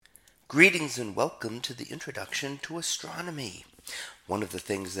Greetings and welcome to the Introduction to Astronomy. One of the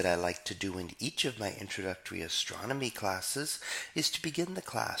things that I like to do in each of my introductory astronomy classes is to begin the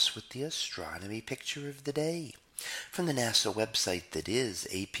class with the astronomy picture of the day from the NASA website, that is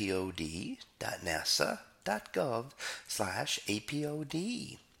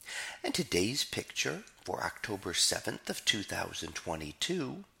apod.nasa.gov/apod. And today's picture for October 7th of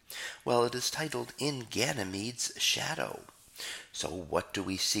 2022, well, it is titled In Ganymede's Shadow. So what do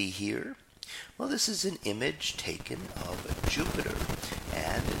we see here? Well, this is an image taken of Jupiter,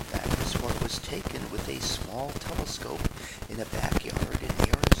 and in fact this one was taken with a small telescope in a backyard in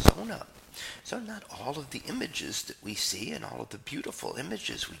Arizona. So not all of the images that we see and all of the beautiful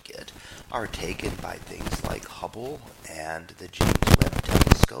images we get are taken by things like Hubble and the James Webb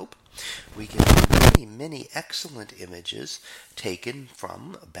Telescope. We get many excellent images taken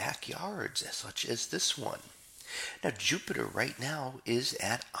from backyards, such as this one. Now, Jupiter right now is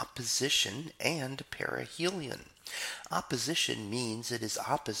at opposition and perihelion. Opposition means it is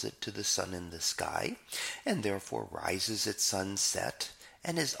opposite to the sun in the sky, and therefore rises at sunset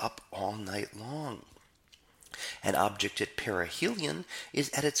and is up all night long. An object at perihelion is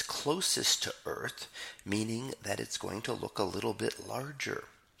at its closest to Earth, meaning that it's going to look a little bit larger.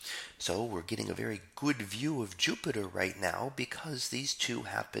 So we're getting a very good view of Jupiter right now because these two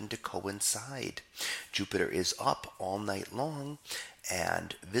happen to coincide. Jupiter is up all night long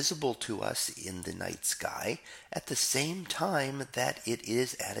and visible to us in the night sky at the same time that it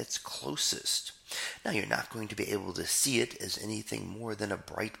is at its closest. Now, you're not going to be able to see it as anything more than a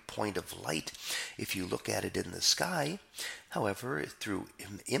bright point of light if you look at it in the sky. However, through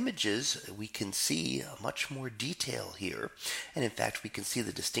images, we can see much more detail here. And in fact, we can see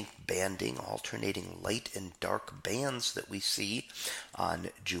the distinct banding, alternating light and dark bands that we see on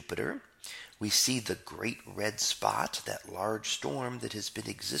Jupiter. We see the great red spot, that large storm that has been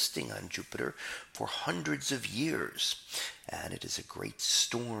existing on Jupiter for hundreds of years. And it is a great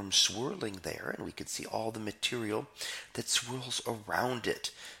storm swirling there, and we can see all the material that swirls around it.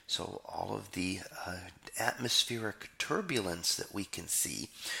 So all of the atmospheric turbulence that we can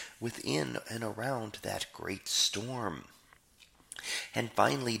see within and around that great storm. And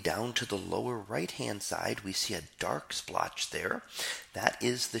finally, down to the lower right-hand side, we see a dark splotch there. That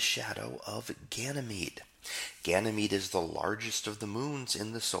is the shadow of Ganymede. Ganymede is the largest of the moons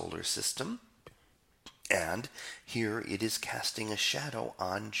in the solar system. And here it is casting a shadow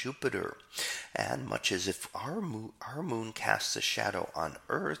on Jupiter. And much as if our moon casts a shadow on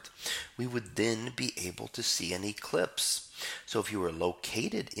Earth, we would then be able to see an eclipse. So if you were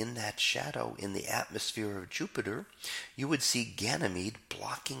located in that shadow in the atmosphere of Jupiter, you would see Ganymede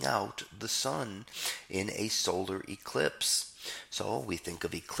blocking out the sun in a solar eclipse. So we think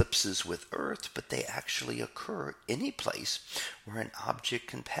of eclipses with Earth, but they actually occur any place where an object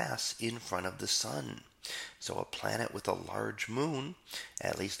can pass in front of the sun. So a planet with a large moon,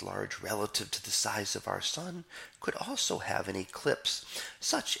 at least large relative to the size of our sun, could also have an eclipse,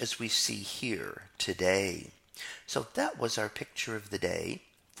 such as we see here today. So that was our picture of the day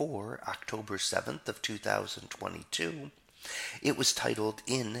for October 7th of 2022. It was titled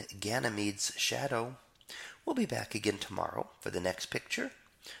In Ganymede's Shadow. We'll be back again tomorrow for the next picture.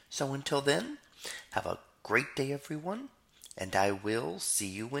 So until then, have a great day, everyone, and I will see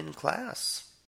you in class.